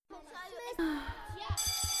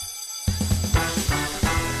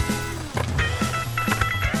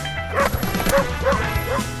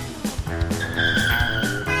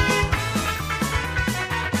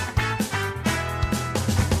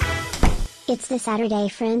It's the Saturday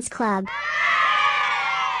Friends Club.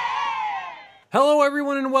 Hello,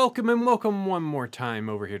 everyone, and welcome one more time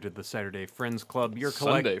over here to the Saturday Friends Club. Your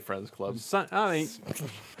Sunday Friends Club. I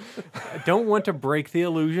don't want to break the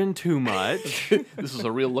illusion too much. This is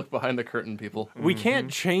a real look behind the curtain, people. We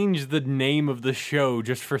can't change the name of the show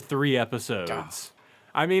just for 3 episodes. God.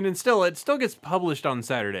 I mean, and still, it still gets published on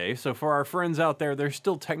Saturday, so for our friends out there, they're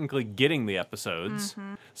still technically getting the episodes.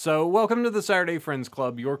 So welcome to the Saturday Friends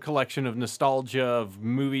Club, your collection of nostalgia, of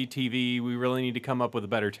movie, TV. We really need to come up with a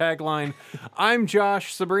better tagline. I'm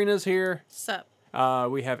Josh, Sabrina's here. Sup?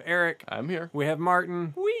 We have Eric. I'm here. We have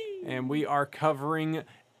Martin. And we are covering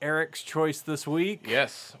Eric's choice this week.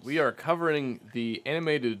 Yes, we are covering the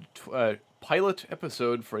animated pilot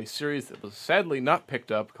episode for a series that was sadly not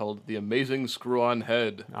picked up called The Amazing Screw-On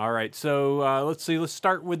Head. All right, so let's see. Let's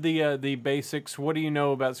start with the basics. What do you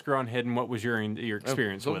know about Screw-On Head, and what was your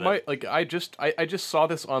experience with it? I just saw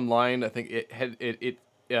this online. I think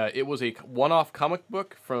it was a one-off comic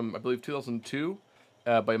book from, I believe, 2002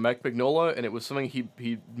 by Mike Mignola, and it was something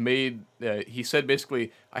he made. He said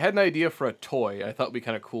basically, I had an idea for a toy I thought would be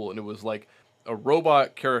kind of cool, and it was like a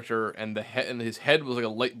robot character, and his head was like a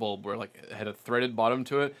light bulb where like it had a threaded bottom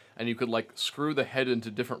to it, and you could like screw the head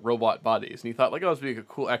into different robot bodies. And he thought like, oh, this would be a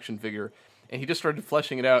cool action figure, and he just started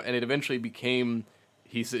fleshing it out, and it eventually became.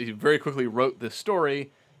 He very quickly wrote this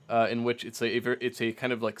story in which it's a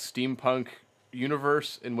kind of like steampunk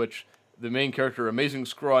universe in which the main character, Amazing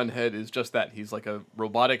Screw-On Head, is just that. He's like a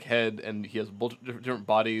robotic head, and he has different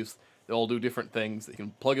bodies that all do different things that he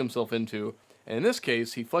can plug himself into. And in this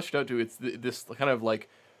case, he fleshed out to this kind of like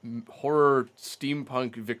horror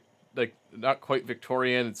steampunk, like not quite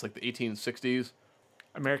Victorian. It's like the 1860s.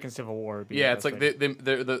 American Civil War. Yeah, it's like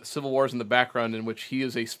the Civil War's in the background, in which he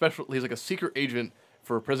is he's like a secret agent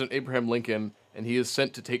for President Abraham Lincoln, and he is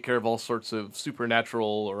sent to take care of all sorts of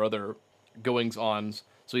supernatural or other goings-ons.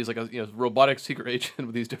 So he's like a robotic secret agent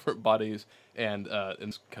with these different bodies and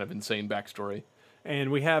kind of insane backstory.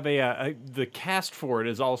 And we have the cast for it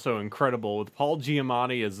is also incredible, with Paul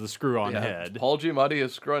Giamatti as the Screw-On Head. Paul Giamatti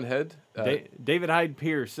as Screw-On Head. David Hyde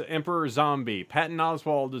Pierce, Emperor Zombie. Patton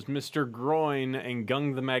Oswalt as Mr. Groin and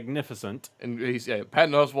Gung the Magnificent. And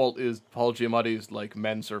Patton Oswalt is Paul Giamatti's like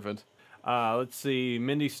manservant. Let's see,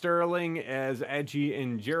 Mindy Sterling as Aggie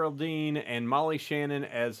and Geraldine, and Molly Shannon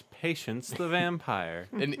as Patience the Vampire.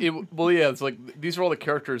 And it's like these are all the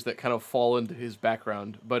characters that kind of fall into his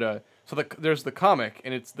background. But there's the comic,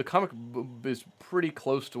 and the comic is pretty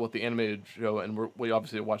close to what the animated show, and we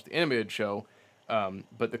obviously watched the animated show.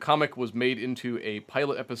 But the comic was made into a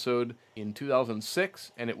pilot episode in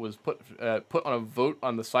 2006, and it was put on a vote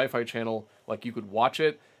on the Sci-Fi Channel. Like you could watch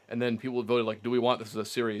it. And then people voted, like, do we want this as a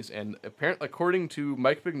series? And apparently, according to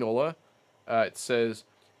Mike Mignola, it says,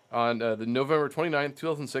 on the November 29th,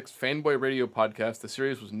 2006 Fanboy Radio podcast, the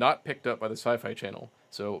series was not picked up by the Sci-Fi Channel.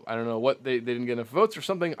 So I don't know what they didn't get enough votes or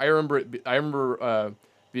something. I remember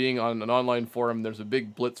being on an online forum. There's a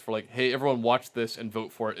big blitz for like, hey, everyone watch this and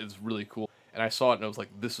vote for it. It's really cool. And I saw it and I was like,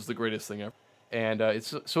 this is the greatest thing ever. And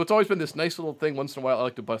it's always been this nice little thing. Once in a while, I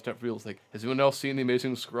like to bust out for people. It's like, has anyone else seen The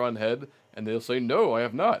Amazing Screw-On Head? And they'll say, no, I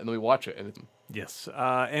have not. And then we watch it. And yes.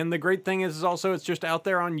 And the great thing is also it's just out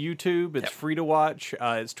there on YouTube. It's free to watch.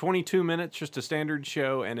 It's 22 minutes, just a standard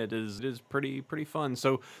show, and it is pretty fun.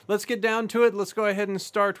 So let's get down to it. Let's go ahead and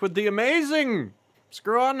start with The Amazing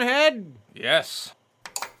Screw-On Head. Yes.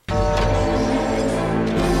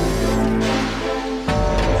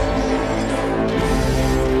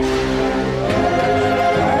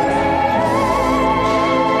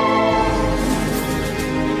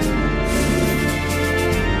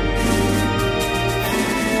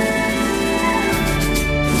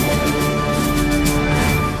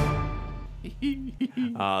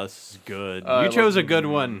 This is good. You chose a good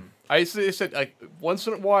one. I said, like, once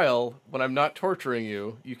in a while, when I'm not torturing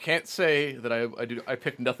you, you can't say that I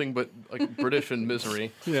picked nothing but like British and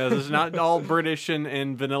misery. Yeah, this is not all British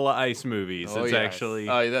and Vanilla Ice movies. It's actually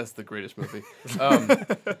that's the greatest movie.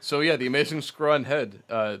 So yeah, The Amazing Screw-On Head.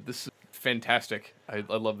 This is fantastic. I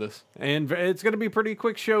love this. And it's going to be a pretty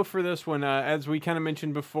quick show for this one. As we kind of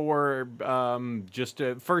mentioned before,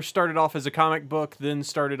 first started off as a comic book, then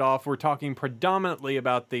we're talking predominantly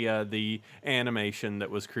about the animation that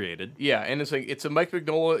was created. Yeah, and it's a Mike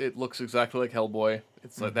Mignola. It looks exactly like Hellboy.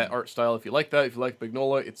 It's like that art style. If you like that, if you like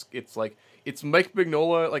Mignola, it's Mike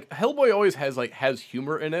Mignola. Like Hellboy always has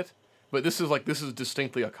humor in it, but this is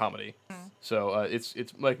distinctly a comedy. So it's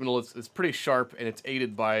Mike Mignola. It's pretty sharp, and it's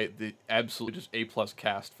aided by the absolutely just A+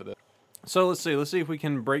 cast for this. So let's see if we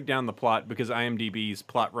can break down the plot, because IMDb's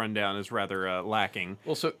plot rundown is rather lacking.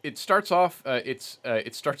 Well, so it starts off.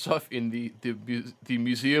 It starts off in the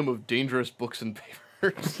Museum of Dangerous Books and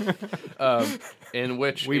Papers, in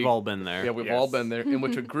which We've all been there. yeah, we've Yes. all been there. In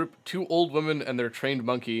which two old women and their trained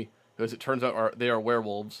monkey, who, as it turns out, are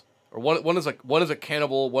werewolves. Or one is a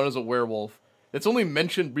cannibal, one is a werewolf. It's only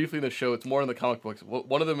mentioned briefly in the show. It's more in the comic books.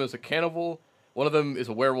 One of them is a cannibal, one of them is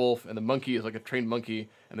a werewolf, and the monkey is like a trained monkey,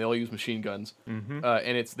 and they all use machine guns. Mm-hmm.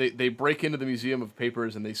 And they break into the Museum of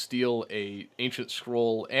Papers and they steal a ancient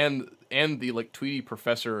scroll and the like Tweety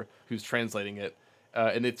professor who's translating it.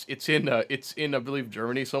 And it's in I believe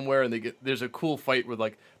Germany somewhere, and there's a cool fight where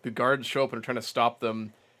like the guards show up and are trying to stop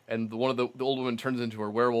them. And one of the old woman turns into her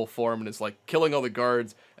werewolf form and is like killing all the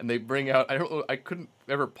guards. And they bring out, I couldn't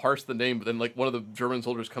ever parse the name, but then like one of the German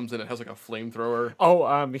soldiers comes in and has like a flamethrower.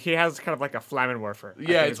 Oh, he has kind of like a Flammenwerfer. I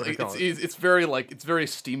Yeah, think is what they call it. it's very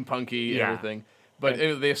steampunky and Yeah. everything. But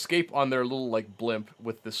anyway, they escape on their little like blimp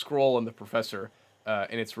with the scroll and the professor.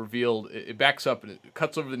 And it's revealed, it backs up and it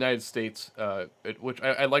cuts over the United States, which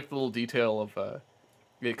I like the little detail of the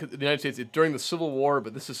United States. It's during the Civil War,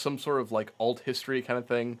 but this is some sort of like alt history kind of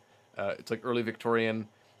thing. It's like early Victorian,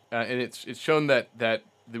 and it's shown that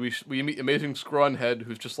we meet Amazing Scrawn Head,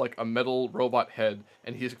 who's just like a metal robot head,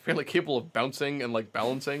 and he's apparently capable of bouncing and like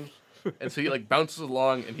balancing, and so he like bounces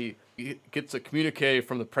along, and he gets a communique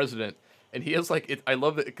from the president, and he has like I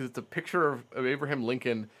love it because it's a picture of Abraham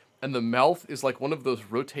Lincoln, and the mouth is like one of those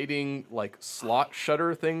rotating like slot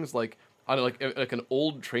shutter things, like on like an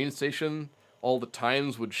old train station. All the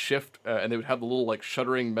times would shift, and they would have the little like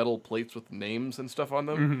shuttering metal plates with names and stuff on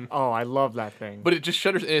them. Mm-hmm. Oh, I love that thing. But it just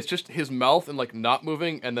shutters, and it's just his mouth and like not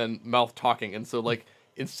moving, and then mouth talking. And so like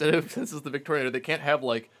instead of since it's the Victorian era, they can't have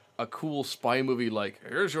like a cool spy movie like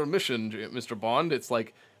here's your mission, Mr. Bond. It's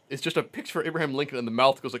like it's just a picture of Abraham Lincoln, and the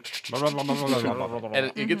mouth goes like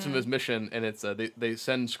and it gets him his mission, and it's they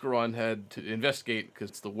send Screw-On Head to investigate because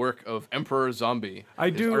it's the work of Emperor Zombie,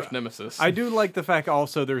 his arch nemesis. I do like the fact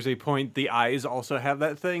also there's a point the eyes also have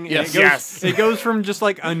that thing. And Yes. Yes. It goes from just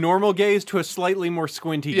like a normal gaze to a slightly more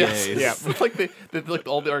squinty Yes, gaze. Yeah. it's like they like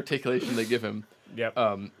all the articulation they give him. Yep.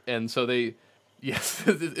 And so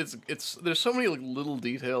it's there's so many like little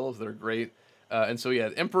details that are great. And so yeah,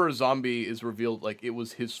 Emperor Zombie is revealed like it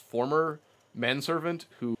was his former manservant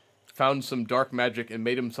who found some dark magic and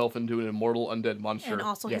made himself into an immortal undead monster. And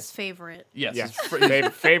also Yes. his favorite. Yes, Yes.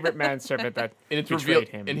 his Favorite manservant that and it's betrayed revealed,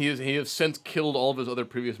 him. and he has since killed all of his other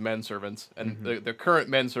previous manservants. And the current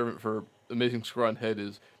manservant for Amazing Screw-On Head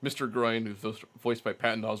is Mr. Groin, who's voiced by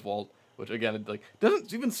Patton Oswalt, which again it, like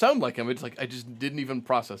doesn't even sound like him. It's like I just didn't even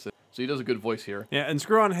process it. So he does a good voice here. Yeah, and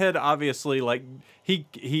Screw-On Head obviously like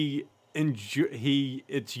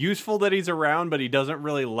it's useful that he's around, but he doesn't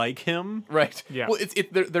really like him. Right. Yeah. Well,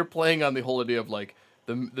 they're playing on the whole idea of like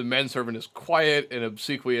the manservant is quiet and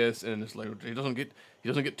obsequious, and it's like he doesn't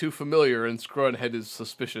get too familiar, and Screw-On Head is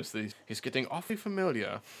suspicious that he's getting awfully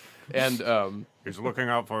familiar, and He's looking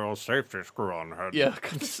out for your safety, Screw-On Head. yeah,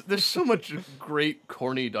 'cause there's so much great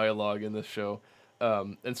corny dialogue in this show,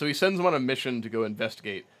 and so he sends him on a mission to go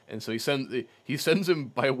investigate, and so he sends him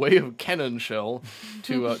by way of cannon shell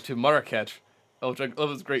to Marrakech. Oh, which I love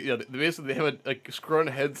is great. Yeah, basically they have a Screw-On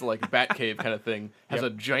Head's like Batcave kind of thing has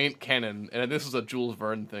Yep. a giant cannon, and this is a Jules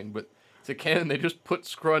Verne thing, but it's a cannon. They just put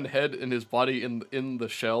Screw-On Head and his body in the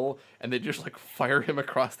shell, and they just like fire him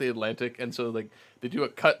across the Atlantic. And so like they do a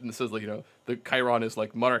cut, and it says like the Chiron is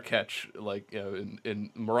like Marrakech, like in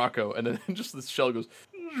Morocco, and then just this shell goes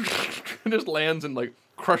and just lands and like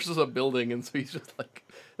crushes a building, and so he's just like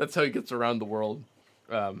that's how he gets around the world.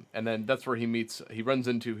 And then that's where he runs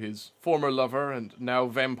into his former lover and now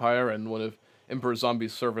vampire and one of Emperor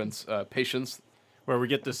Zombie's servants, Patience. Where we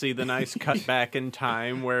get to see the nice cut back in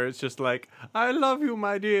time where it's just like, I love you,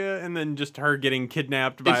 my dear, and then just her getting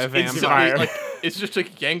kidnapped by a vampire. It's just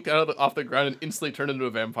like yanked off the ground and instantly turned into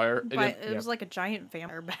a vampire. And But it was like a giant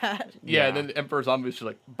vampire bat. yeah, and then Emperor Zombie's just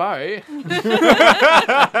like, bye.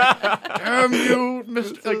 Damn you,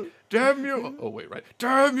 Mr. Like, damn you. Oh, wait, right.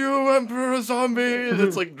 Damn you, Emperor Zombie. And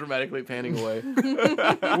it's like dramatically panning away.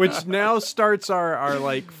 Which now starts our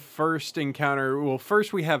like first encounter. Well,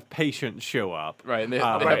 first we have Patience show up. Right, and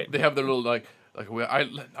Right. they have their little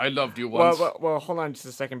I loved you once. Well, hold on just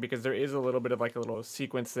a second, because there is a little bit of like a little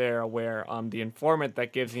sequence there where the informant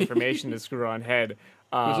that gives the information to Screw-On Head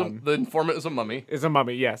The informant is a mummy. is a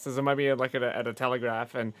mummy. Yes, is a mummy like at a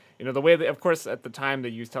telegraph, and the way that, of course, at the time they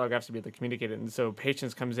used telegraphs to be able to communicate it, and so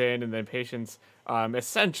Patience comes in, and then Patience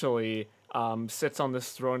essentially sits on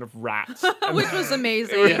this throne of rats. Which was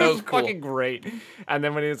amazing. It was, Yeah, that was cool. fucking great. And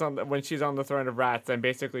then when she's on the throne of rats, then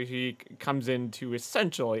basically she comes in to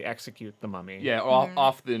essentially execute the mummy. Yeah,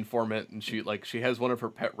 off the informant, and she has one of her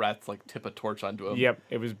pet rats like tip a torch onto him. Yep,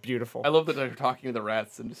 it was beautiful. I love that they're talking to the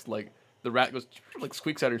rats, and just like the rat goes like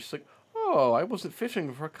squeaks at her. She's like, "Oh, I wasn't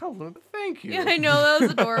fishing for a compliment, but thank you." Yeah, I know, that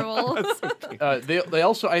was adorable. They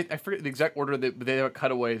also I forget the exact order they have a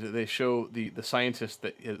cutaway that they show the scientist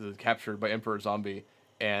that is captured by Emperor Zombie,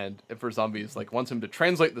 and Emperor Zombie is like wants him to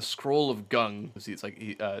translate the scroll of Gung. It's like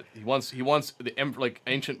he wants the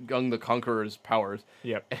ancient Gung the Conqueror's powers.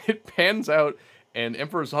 Yep. And it pans out, and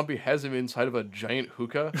Emperor Zombie has him inside of a giant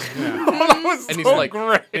hookah. And he's so like,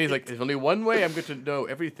 great. there's only one way I'm going to know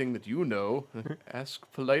everything that you know. Ask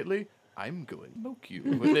politely. I'm going to smoke you.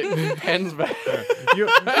 And it pans back.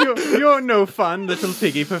 You're no fun, little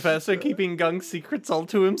piggy professor, keeping Gung's secrets all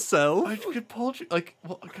to himself. I could Paul,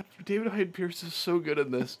 David Hyde Pierce is so good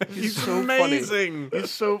in this. He's so amazing. funny.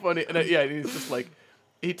 He's so funny, and he's just like,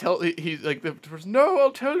 he's like the person. No,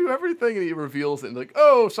 I'll tell you everything, and he reveals it, and like,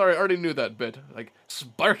 oh, sorry, I already knew that bit. Like,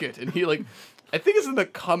 spark it, and he like. I think it's in the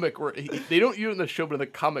comic where they don't use it in the show, but in the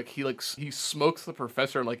comic he smokes the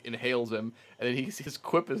professor and like inhales him, and then his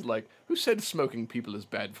quip is like, "Who said smoking people is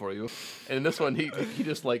bad for you?" And in this one, he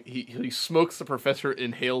just like he smokes the professor,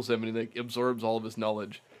 inhales him, and he like absorbs all of his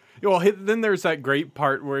knowledge. Well, then there's that great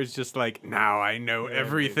part where it's just like, now I know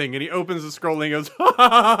everything. And he opens the scroll and he goes, ha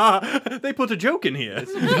ha ha ha, they put a joke in here.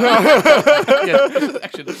 Yeah,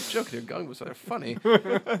 actually, the joke here, Gung was rather funny.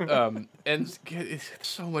 And it's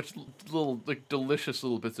so much little, like, delicious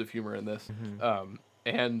little bits of humor in this.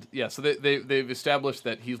 And yeah, so they've established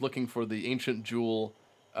that he's looking for the ancient jewel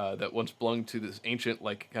that once belonged to this ancient,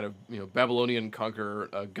 like, kind of, Babylonian conqueror,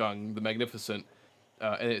 Gung, the Magnificent.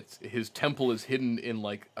 And his temple is hidden in,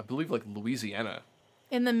 like, I believe, like, Louisiana.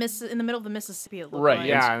 In the middle of the Mississippi, it looked Right, like.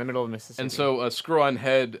 Yeah, in the middle of Mississippi. And so Screw-On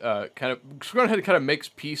Head kind of makes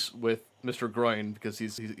peace with Mr. Groin because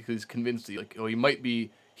he's convinced he might be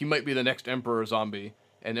the next Emperor Zombie,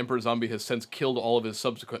 and Emperor Zombie has since killed all of his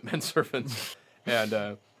subsequent menservants,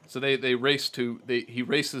 and so he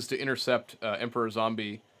races to intercept Emperor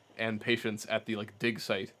Zombie and patients at the like dig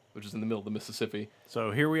site, which is in the middle of the Mississippi.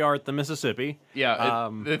 So here we are at the Mississippi. Yeah,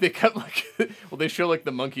 they cut like they show like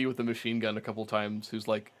the monkey with the machine gun a couple times, who's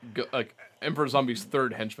like Emperor Zombie's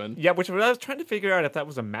third henchman. Yeah, which I was trying to figure out if that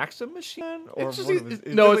was a Maxim machine gun or It's just- one of his-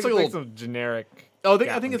 no, just it's like a like little- some generic. Oh, I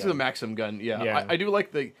Gatling think it's gun. a Maxim gun. Yeah, Yeah. I do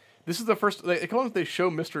like this is the first. They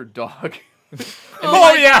show Mr. Dog. Oh,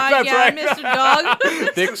 Oh, my yeah, God, that's yeah, right. Mr.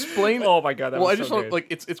 Dog. They explain. Oh my god, that well, was I just so love, good. like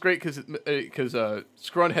it's great because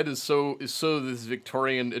Screw-On Head is so this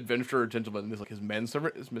Victorian adventurer gentleman. There's like his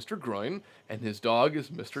manservant is Mr. Groin and his dog is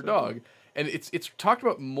Mr. Dog, and it's talked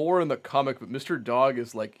about more in the comic. But Mr. Dog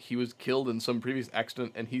is like he was killed in some previous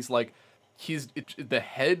accident, and he's like. The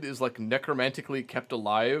head is like necromantically kept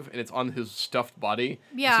alive, and it's on his stuffed body.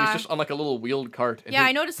 Yeah. So he's just on like a little wheeled cart. And Yeah,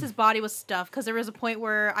 I noticed his body was stuffed because there was a point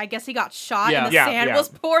where I guess he got shot Yeah. and the Yeah, sand yeah. was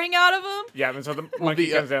pouring out of him. Yeah, and so the monkey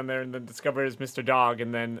the, comes down there and then discovers Mr. Dog,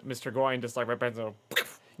 and then Mr. Groin just like right back so.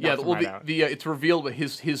 Yeah, knocks him well, right out. it's revealed that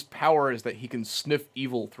his power is that he can sniff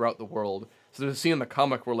evil throughout the world. So there's a scene in the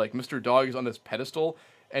comic where like Mr. Dog is on this pedestal,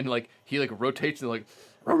 and like he like rotates and like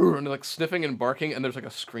sniffing and barking, and there's like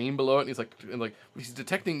a screen below it, and he's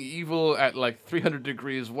detecting evil at like 300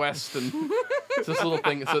 degrees west, and it's this little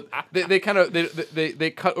thing. So they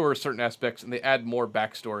cut over certain aspects and they add more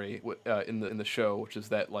backstory in the show, which is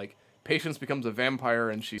that like Patience becomes a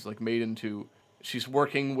vampire and she's like she's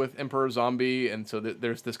working with Emperor Zombie, and so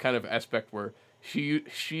there's this kind of aspect where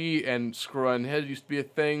she and Screw-On Head used to be a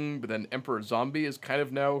thing, but then Emperor Zombie is kind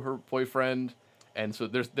of now her boyfriend. And so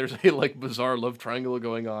there's a like bizarre love triangle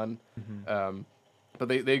going on, but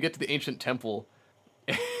they get to the ancient temple,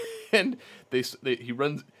 and he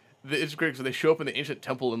runs. It's great because they show up in the ancient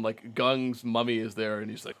temple and like Gung's mummy is there,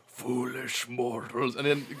 and he's like foolish mortals, and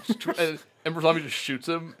then Emperor Zombie just shoots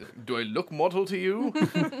him. Do I look mortal to you?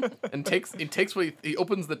 And takes what he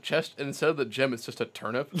opens the chest, and instead of the gem, it's just a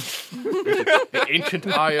turnip. He's like, the ancient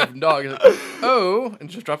eye of Nog. He's like, oh, and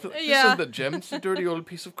just drops it. Yeah. This is the gem. It's a dirty old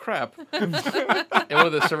piece of crap. And one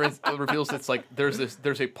of the servants reveals it's like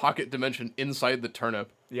there's a pocket dimension inside the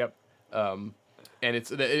turnip. Yep. And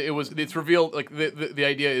it's revealed like the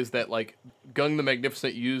idea is that like Gung the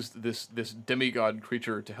Magnificent used this demigod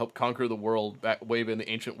creature to help conquer the world back way in the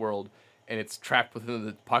ancient world, and it's trapped within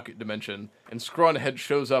the pocket dimension. And Screw-On Head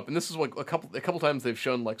shows up, and this is like a couple times they've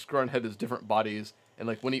shown like Screw-On Head has different bodies, and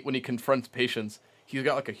like when he confronts Patience, he's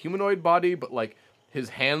got like a humanoid body, but like his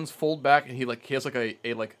hands fold back, and he has like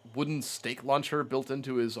a like wooden stake launcher built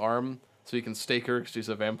into his arm, so he can stake her because she's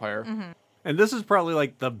a vampire. And this is probably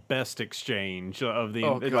like the best exchange of the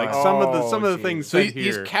Oh, like God. some of the geez. things So said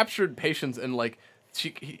he's here. captured Patience, and like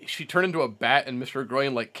she turned into a bat, and Mr.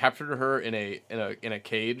 Groin like captured her in a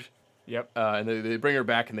cage. Yep. And they bring her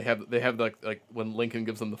back, and they have like when Lincoln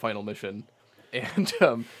gives them the final mission, and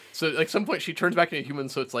so like some point she turns back into a human,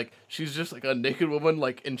 so it's like she's just like a naked woman,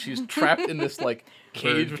 like, and she's trapped in this like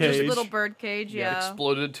cage, which cage. is Little bird cage, yeah.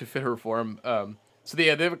 exploded to fit her form. So they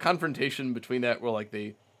have a confrontation between that where like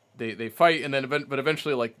they fight, and then but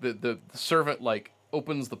eventually like the servant like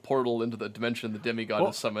opens the portal into the dimension the demigod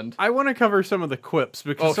is summoned. I want to cover some of the quips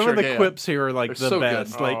because some sure, of the yeah. quips here are like They're the so good.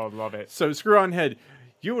 best. Like, Oh, love it. So Screw on Head,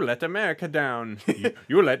 you let America down.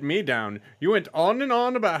 You let me down. You went on and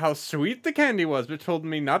on about how sweet the candy was, but told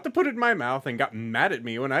me not to put it in my mouth and got mad at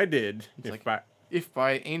me when I did. If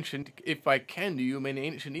by candy you mean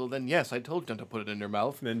ancient evil, then yes, I told you not to put it in your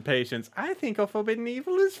mouth. Then Patience, I think a forbidden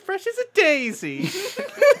evil is fresh as a daisy.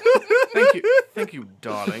 Thank you,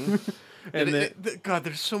 darling. And then God,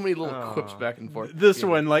 there's so many little quips back and forth. this Yeah.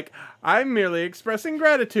 one, like, I'm merely expressing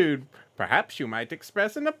gratitude. Perhaps you might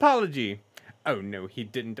express an apology. Oh, no, he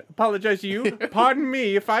didn't apologize to you. Pardon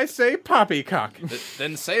me if I say poppycock.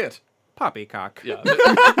 Then say it. Poppycock. Yeah.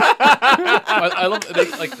 I love that they,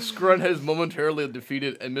 like Scrunhead is momentarily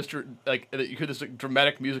defeated, and you hear this like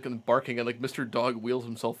dramatic music and barking, and like Mr. Dog wheels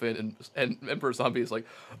himself in, and Emperor Zombie is like,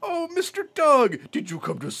 "Oh, Mr. Dog, did you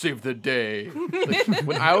come to save the day?" Like,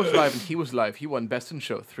 when I was alive and he was alive, he won Best in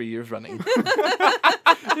Show 3 years running.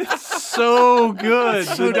 So good.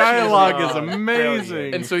 The dialogue is brilliant.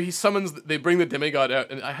 amazing. And so he summons. They bring the demigod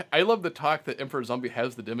out, and I love the talk that Emperor Zombie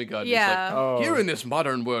has with the demigod. Yeah. It's like, Oh. here in this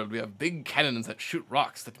modern world, we have big cannons that shoot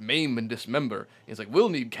rocks that maim and dismember. He's like, we'll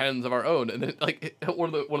need cannons of our own. And then like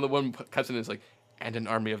one of the cuts in is like, and an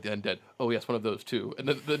army of the undead. Oh yes, one of those too. And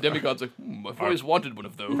then the demigod's like, I've always wanted one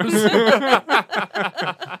of those.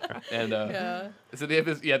 And Yeah. so they have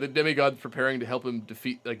this. Yeah, the demigod's preparing to help him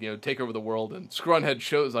defeat, take over the world. And Scrunhead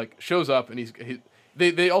shows up, and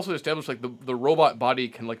they also establish like the robot body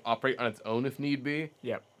can like operate on its own if need be.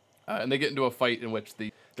 Yep. And they get into a fight in which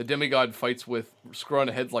the demigod fights with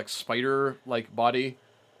Scrunhead's like spider like body,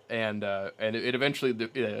 and it eventually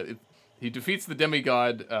he defeats the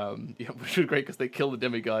demigod, which is great because they kill the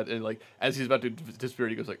demigod, and like as he's about to disappear,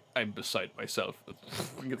 he goes like, "I'm beside myself,"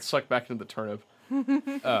 and gets sucked back into the turnip.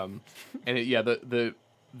 And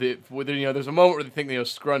there's a moment where they think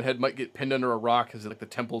Scrunhead might get pinned under a rock as like the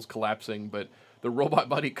temple's collapsing, but the robot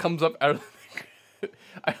body comes up out of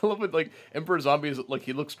I love it, like, Emperor Zombie is, like,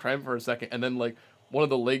 he looks triumphant for a second, and then, like, one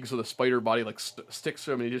of the legs of the spider body, like, sticks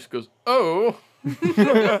to him, and he just goes, "Oh!" And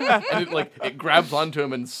it grabs onto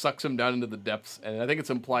him and sucks him down into the depths, and I think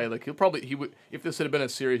it's implied, like, he would, if this had been a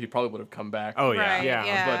series, he probably would have come back. Oh, yeah. Right. Yeah.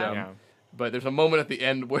 Yeah. But there's a moment at the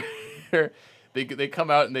end where they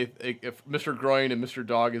come out, and if Mr. Groin and Mr.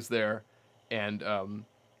 Dog is there, and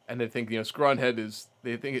they think Scrunhead is.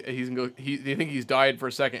 They think they think he's died for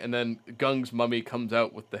a second, and then Gung's mummy comes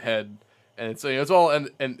out with the head, and it's it's all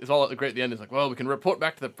great at the end. It's like, well, we can report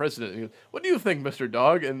back to the president. And he goes, "What do you think, Mr.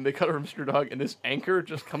 Dog?" And they cut over Mr. Dog, and this anchor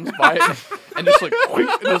just comes by and just like,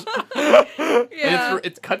 Yeah. and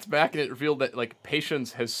it cuts back, and it revealed that like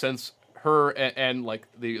Patience has since her and like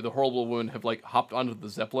the horrible woman have like hopped onto the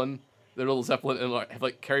Zeppelin. Their little Zeppelin, and like, have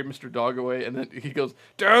like carried Mr. Dog away, and then he goes,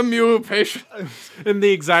 "Damn you, Patience!" In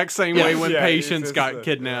the exact same way when Yeah, Patience it's got just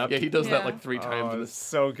kidnapped. Yeah, he does that Yeah. like 3 times. Oh, in it's this.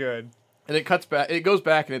 so good. And it cuts back. It goes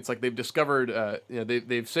back, and it's like they've discovered.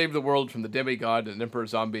 They've saved the world from the demigod and Emperor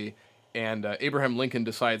Zombie, and Abraham Lincoln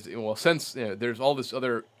decides, well, since there's all this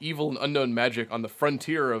other evil and unknown magic on the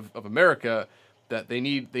frontier of America, that they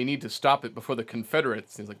need to stop it before the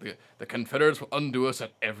Confederates. He's like, the Confederates will undo us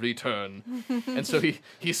at every turn. And so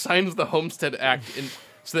he signs the Homestead Act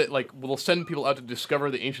so that like we'll send people out to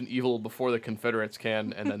discover the ancient evil before the Confederates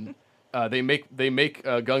can, and then they make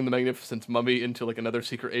Gung the Magnificent's mummy into like another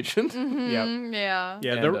secret agent. Yep. Yeah.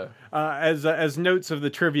 Yeah, And, as notes of the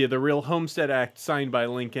trivia, the real Homestead Act signed by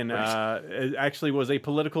Lincoln it actually was a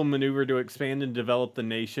political maneuver to expand and develop the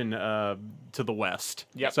nation to the west.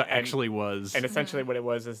 Yep, So it actually was. And essentially what it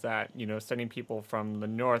was is that, sending people from the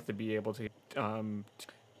north to be able to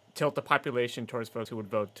tilt the population towards folks who would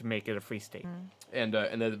vote to make it a free state. And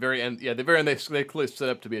at the very end, they clearly set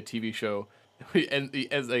up to be a TV show. They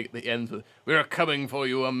ends with, "We're coming for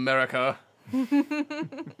you, America."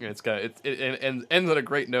 It ends on a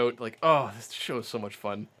great note. Like, oh, this show is so much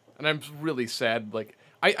fun, and I'm really sad. Like,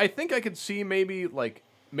 I think I could see maybe like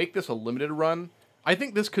make this a limited run, I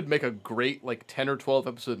think this could make a great like 10 or 12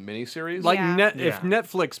 episode miniseries. Like Yeah. if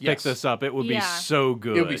Netflix picked Yes. this up, it would be Yeah. so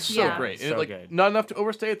good. it would be so Yeah. great. And So like good. not enough to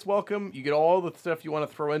overstay its welcome. You get all the stuff you want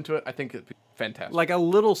to throw into it. I think it'd be fantastic. Like a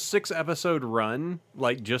little 6-episode run,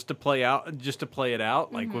 like just to play it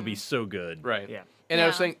out, like would be so good. right. Yeah. And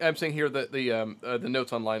Yeah. I'm saying here that the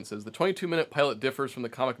notes online says the 22-minute pilot differs from the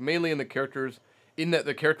comic mainly in that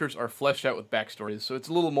the characters are fleshed out with backstories. So it's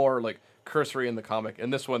a little more like cursory in the comic.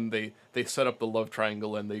 And this one they set up the love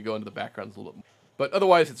triangle and they go into the backgrounds a little bit more. But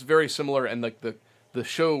otherwise it's very similar, and like the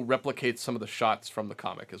show replicates some of the shots from the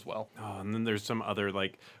comic as well. Oh, and then there's some other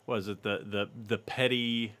like, was it the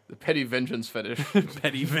petty The petty vengeance fetish.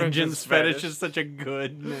 petty vengeance fetish is such a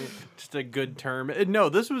good, just a good term. No,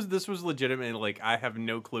 this was legitimate. Like I have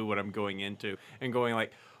no clue what I'm going into, and going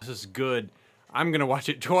like, this is good. I'm gonna watch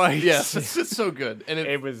it twice. Yes, it's so good, and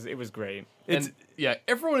It was great. and yeah,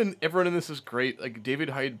 everyone in this is great. Like David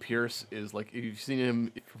Hyde Pierce is like, if you've seen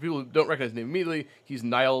him, for people who don't recognize his name immediately, he's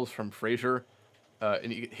Niles from Frasier,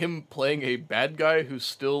 and him playing a bad guy who's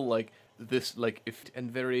still like this like and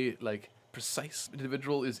very like precise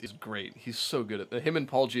individual is great. He's so good at him, and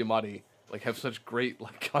Paul Giamatti like have such great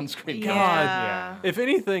like on-screen Yeah. chemistry. Yeah. If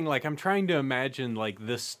anything, like I'm trying to imagine like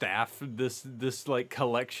this staff, this like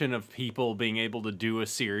collection of people being able to do a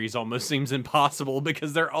series almost seems impossible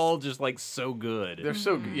because they're all just like so good. They're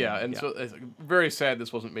so good, yeah, and so it's very sad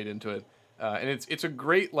this wasn't made into it. And it's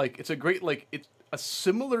a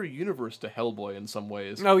similar universe to Hellboy in some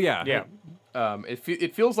ways. Oh yeah, Yeah.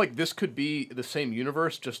 It feels like this could be the same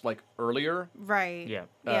universe, just like earlier. Right. Yeah.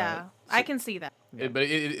 Yeah. I can see that. But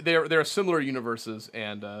they're similar universes,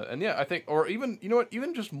 and yeah, I think, or even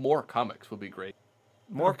even just more comics would be great.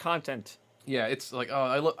 More content. Yeah, it's like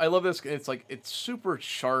I love this. It's like it's super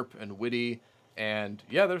sharp and witty, and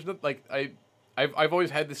yeah, there's no like I've always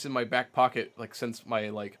had this in my back pocket like since my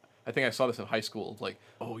like I think I saw this in high school. Like,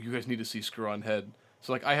 oh, you guys need to see Screw on Head.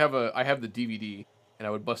 So like I have the DVD, and I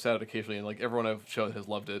would bust out occasionally, and like everyone I've shown has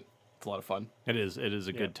loved it. It's a lot of fun. It is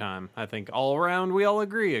a good time. I think all around we all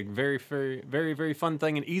agree a very very very very fun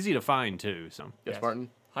thing and easy to find too. So Yes, Yes. Martin.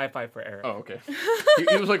 High five for Eric. Oh, okay.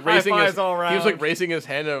 He was like raising fives his all he was like around. raising his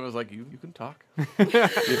hand, and I was like, you can talk. you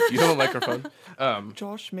have a microphone.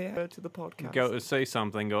 Josh Mayer to the podcast. go say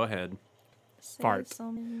something. Go ahead. Fart.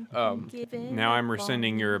 Now I'm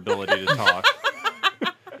rescinding your ability to talk.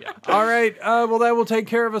 All right. Well, that will take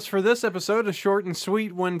care of us for this episode. A short and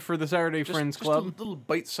sweet one for the Saturday Friends Just Club. a little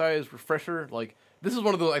bite-sized refresher. Like this is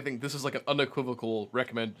one of the. I think this is like an unequivocal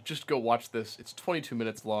recommend. Just go watch this. It's 22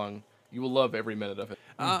 minutes long. You will love every minute of it.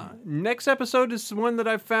 Next episode is one that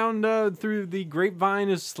I found through the grapevine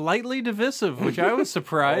is slightly divisive, which I was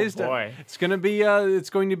surprised. Oh, boy. It's going to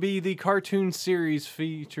be the cartoon series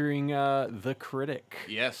featuring The Critic.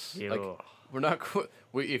 Yes. Ew. Like we're not.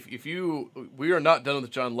 We are not done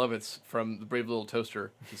with John Lovitz from The Brave Little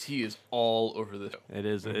Toaster, because he is all over this. It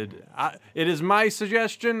is my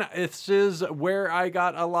suggestion. This is where I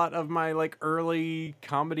got a lot of my like early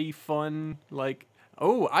comedy fun. Like,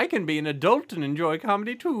 oh, I can be an adult and enjoy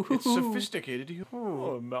comedy too. It's sophisticated.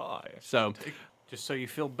 Oh my. So, just so you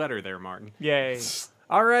feel better there, Martin. Yay.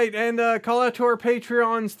 All right, and call out to our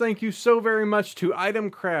Patreons. Thank you so very much to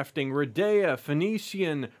Item Crafting, Redea,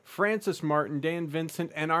 Phoenician, Francis Martin, Dan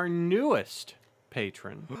Vincent, and our newest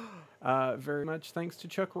patron. Very much thanks to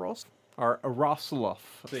Chuck Ross. Or Rosloff.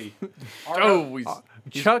 See, Oh,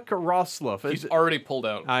 Chuck Rosloff. he's already pulled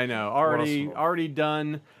out. I know, already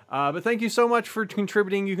done. But thank you so much for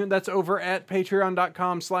contributing. That's over at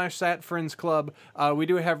patreon.com/satfriendsclub. We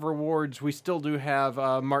do have rewards. We still do have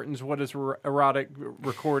Martin's What is Erotic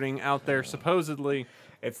recording out there, supposedly.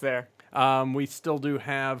 It's there. We still do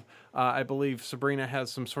have, I believe Sabrina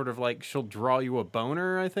has some sort of like, she'll draw you a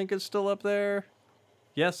boner, I think is still up there.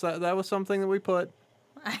 Yes, that was something that we put.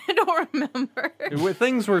 I don't remember.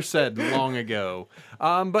 Things were said long ago.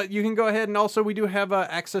 But you can go ahead, and also we do have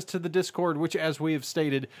access to the Discord, which, as we have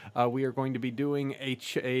stated, we are going to be doing a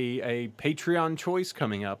Patreon choice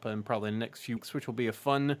coming up in probably the next few weeks, which will be a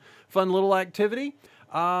fun little activity.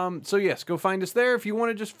 So yes, go find us there. If you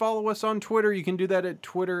want to just follow us on Twitter, you can do that at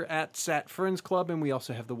Twitter at SatFriendsClub, and we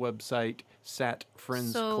also have the website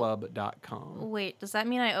satfriendsclub.com. Wait, does that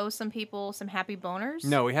mean I owe some people some happy boners?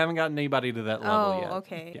 No, we haven't gotten anybody to that level Oh, yet.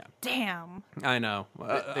 okay. Yeah, Damn. I know.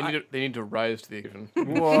 They need to rise to the occasion.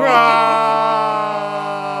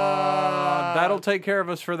 That'll take care of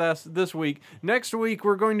us for this week. Next week,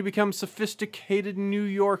 we're going to become sophisticated New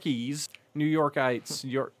Yorkies. New Yorkites.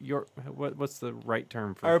 What's the right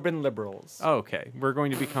term for Urban liberals. Okay, we're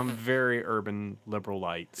going to become very urban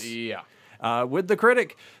liberalites. Yeah. With the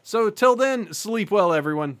Critic. So till then, sleep well,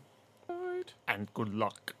 everyone. And good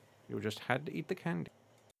luck. You just had to eat the candy.